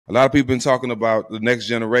A lot of people been talking about the next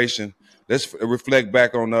generation. Let's reflect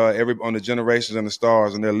back on on the generations and the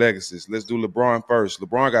stars and their legacies. Let's do LeBron first.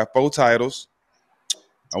 LeBron got 4 titles.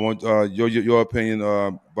 I want your opinion,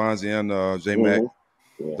 Bonzi and J-Mac.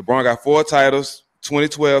 Yeah. LeBron got 4 titles,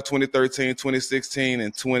 2012, 2013, 2016,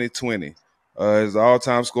 and 2020. He's the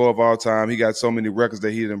all-time scorer of all time. He got so many records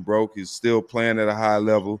that he didn't broke. He's still playing at a high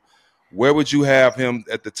level. Where would you have him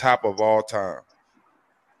at the top of all time?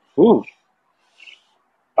 Ooh.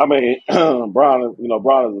 I mean, Bron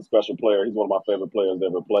is a special player. He's one of my favorite players to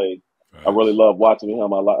ever play. Nice. I really love watching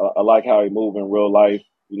him. I like how he moves in real life.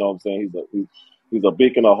 You know what I'm saying? He's a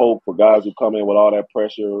beacon of hope for guys who come in with all that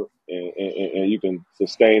pressure, and you can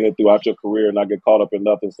sustain it throughout your career and not get caught up in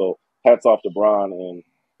nothing. So hats off to Bron. And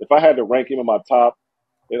if I had to rank him in my top,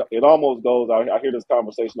 it almost goes. I hear this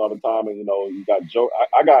conversation all the time, and you got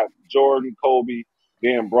I got Jordan, Kobe,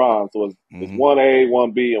 then Bron. So it's 1A,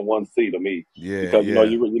 1B, and 1C to me. Yeah, because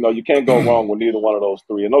you can't go wrong with neither one of those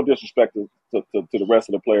three. And no disrespect to the rest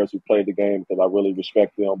of the players who played the game, because I really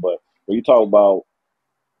respect them. But when you talk about,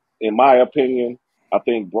 in my opinion, I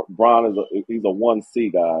think Bron he's a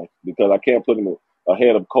 1C guy, because I can't put him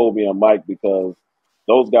ahead of Kobe and Mike, because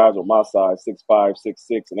those guys are my size, 6'5", 6'6",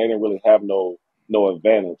 and they didn't really have no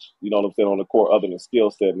advantage, you know what I'm saying, on the court other than skill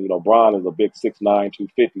set. And, Bron is a big 6'9",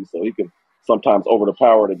 250, so he can sometimes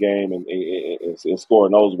overpower the game and score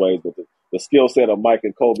in those ways. But the skill set of Mike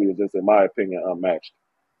and Kobe is just, in my opinion, unmatched.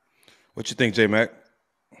 What you think, J-Mac?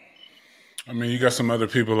 I mean, you got some other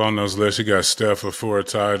people on those lists. You got Steph with 4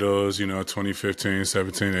 titles, 2015,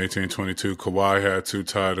 17, 18, 22. Kawhi had 2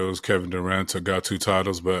 titles. Kevin Durant got 2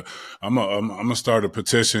 titles. But I'm gonna start a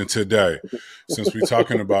petition today, since we're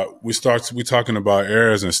talking about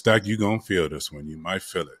eras, and Stack, you gonna feel this one. You might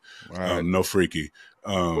feel it. Right. No freaky.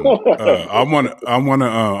 I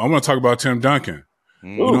wanna talk about Tim Duncan.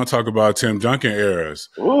 We don't talk about Tim Duncan eras.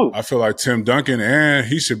 Ooh. I feel like Tim Duncan, and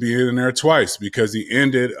he should be in there twice, because he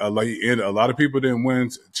ended a lot of people didn't win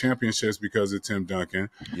championships because of Tim Duncan.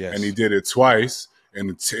 Yes. And he did it twice and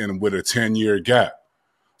with a 10-year gap.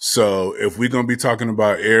 So if we're going to be talking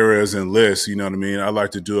about eras and lists, you know what I mean? I'd like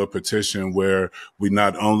to do a petition where we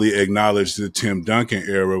not only acknowledge the Tim Duncan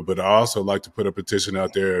era, but I also like to put a petition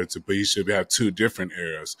out there he should have 2 different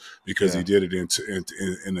eras, because he did it in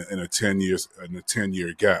a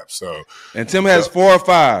 10-year gap. So, and Tim has 4 or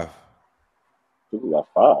 5. He got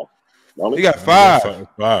 5. He got 5.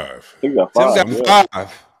 5. He got 5. Tim got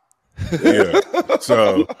 5. Yeah.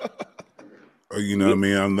 So. You know what I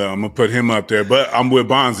mean? I'm going to put him up there. But I'm with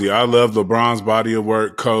Bonzi. I love LeBron's body of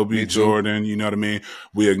work, Kobe, Jordan, you know what I mean?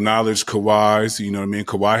 We acknowledge Kawhi's, you know what I mean?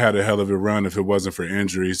 Kawhi had a hell of a run if it wasn't for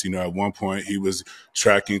injuries. At one point he was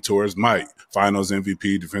tracking towards Mike. Finals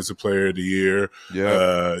MVP, Defensive Player of the Year, you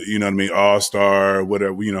know what I mean? All-Star,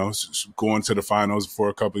 whatever, going to the finals for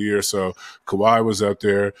a couple of years. So Kawhi was up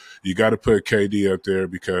there. You got to put KD up there,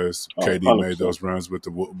 because KD 100%. made those runs with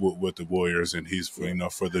the Warriors, and he's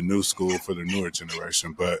for the new school, for the newer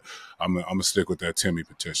generation. But I'm gonna stick with that Timmy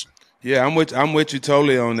petition. Yeah, I'm with you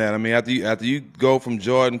totally on that. I mean, after you go from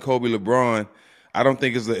Jordan, Kobe, LeBron, I don't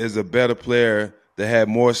think is a better player that had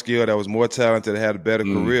more skill, that was more talented, that had a better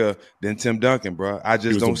career than Tim Duncan, bro. I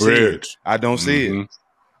just don't see it. I don't see it.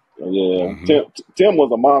 Yeah, Tim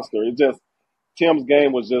was a monster. It just, Tim's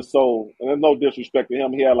game was just so, and there's no disrespect to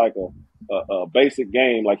him, he had like a basic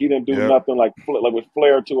game. Like, he didn't do nothing like with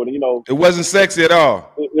flair to it. It wasn't sexy at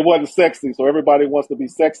all. It wasn't sexy. So everybody wants to be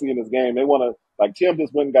sexy in this game. They want to, like, Tim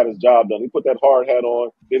just went and got his job done. He put that hard hat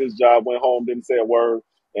on, did his job, went home, didn't say a word.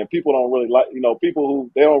 And people don't really like, people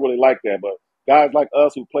who, they don't really like that. But guys like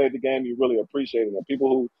us who played the game, you really appreciate it. And people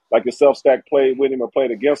who, like yourself, Stack, played with him or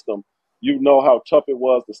played against him, you know how tough it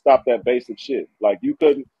was to stop that basic shit. Like, you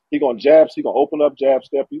couldn't, he gonna open up, jab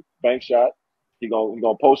step you, bank shot. He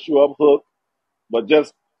gonna post you up, hook. But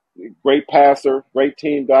just great passer, great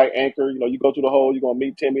team guy, anchor. You go to the hole, you're gonna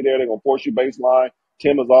meet Timmy there. They're gonna force you baseline.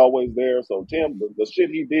 Tim is always there. So Tim, the shit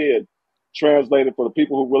he did translated for the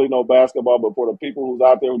people who really know basketball, but for the people who's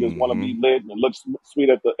out there who just want to be lit and look sweet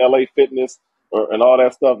at the LA Fitness and all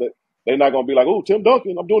that stuff, that they're not gonna be like, oh, Tim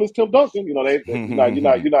Duncan, I'm doing this Tim Duncan. You're not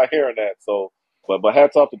hearing that. So, but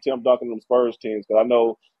hats off to Tim Duncan and them Spurs teams, because I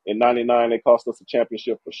know in '99 they cost us a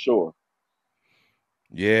championship for sure.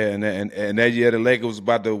 Yeah, and that year the Lakers was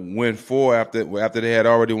about to win 4 after they had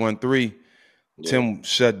already won 3. Yeah. Tim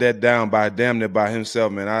shut that down by damn near by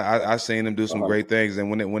himself, man. I seen him do some great things,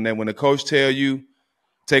 and when the coach tell you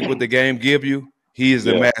take what the game give you, he is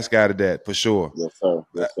the mascot of that for sure. Yes, sir.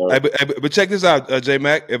 Yes, sir. But check this out, J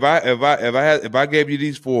Mac. If I gave you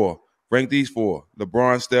these 4, rank these 4: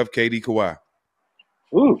 LeBron, Steph, KD, Kawhi.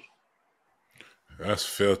 Ooh. That's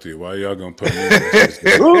filthy. Why y'all gonna put me in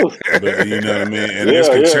the But you know what I mean? And this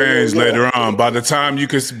could change later on. By the time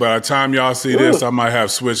y'all see this, I might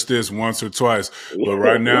have switched this once or twice. But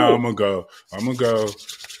right now I'm gonna go.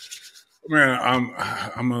 Man,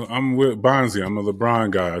 I'm with Bonzi. I'm a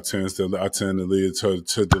LeBron guy. I tend to lead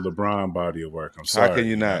to the LeBron body of work. I'm sorry. How can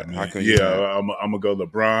you not? How can you not? I'm gonna go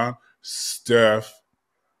LeBron, Steph.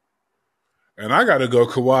 And I got to go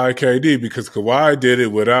Kawhi KD because Kawhi did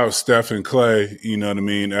it without Steph and Clay, you know what I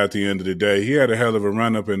mean, at the end of the day. He had a hell of a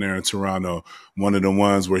run-up in there in Toronto, one of the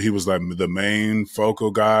ones where he was like the main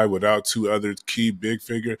focal guy without two other key big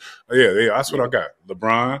figure. Oh, yeah, that's what I got.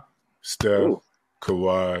 LeBron, Steph,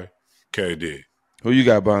 Kawhi, KD. Who you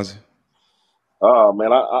got, Bonzi? Oh,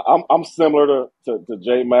 man, I'm similar to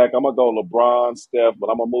J-Mac. I'm going to go LeBron, Steph,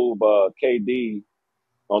 but I'm going to move KD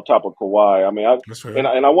on top of Kawhi. I mean, I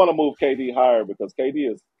want to move KD higher because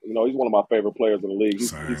KD is, he's one of my favorite players in the league.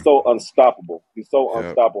 He's so unstoppable. He's so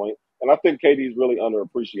unstoppable. And I think KD is really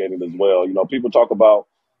underappreciated as well. People talk about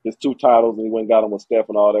his 2 titles and he went and got him with Steph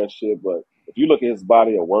and all that shit. But if you look at his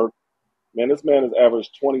body of work, man, this man has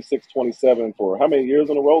averaged 26, 27 for how many years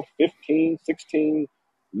in a row? 15, 16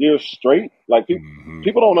 years straight. Like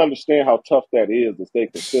people don't understand how tough that is to stay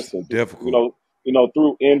consistent. Difficult.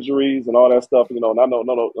 Through injuries and all that stuff, and I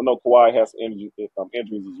know Kawhi has injuries as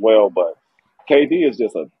well, but KD is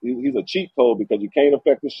just he's a cheat code because you can't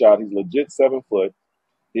affect the shot. He's legit 7 foot.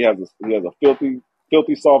 He has a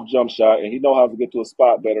filthy soft jump shot, and he knows how to get to a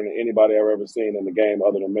spot better than anybody I've ever seen in the game,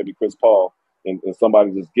 other than maybe Chris Paul, and somebody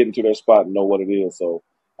just getting to their spot and know what it is. So,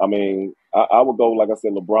 I mean, I would go, like I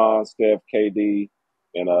said, LeBron, Steph, KD,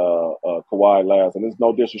 and Kawhi last. And there's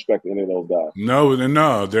no disrespect to any of those guys.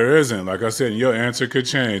 No, there isn't. Like I said, your answer could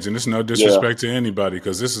change. And there's no disrespect to anybody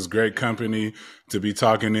because this is great company to be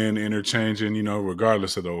talking in, interchanging,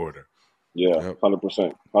 regardless of the order. Yeah,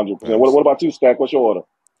 100%. 100%. What about you, Stack? What's your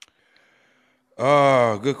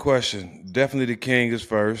order? Good question. Definitely the King is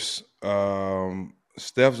first.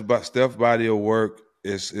 Steph's body of work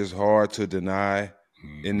is hard to deny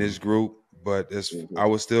in this group. But I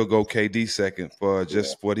would still go KD second for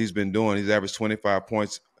just what he's been doing. He's averaged 25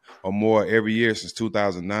 points or more every year since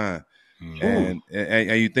 2009. And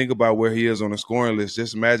you think about where he is on the scoring list.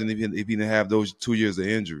 Just imagine if he didn't have those 2 years of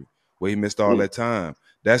injury where he missed all that time.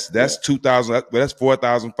 That's 2,000. That's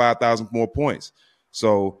 4,000, 5,000 more points.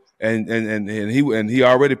 So and he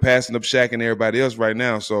already passing up Shaq and everybody else right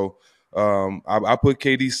now. So I put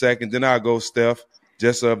KD second. Then I go Steph,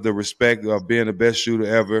 just of the respect of being the best shooter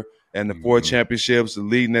ever. And the 4 championships,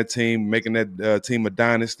 leading that team, making that team a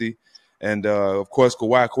dynasty. And, of course,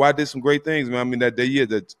 Kawhi. Kawhi did some great things, man. I mean, that year,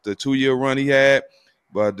 the 2-year run he had,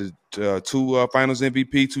 but the 2 finals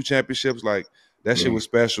MVP, 2 championships, like, that shit was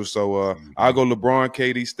special. So I'll go LeBron,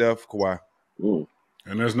 KD, Steph, Kawhi. And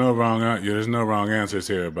there's no wrong answers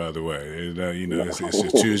here, by the way. It's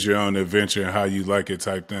just choose your own adventure and how you like it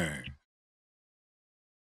type thing.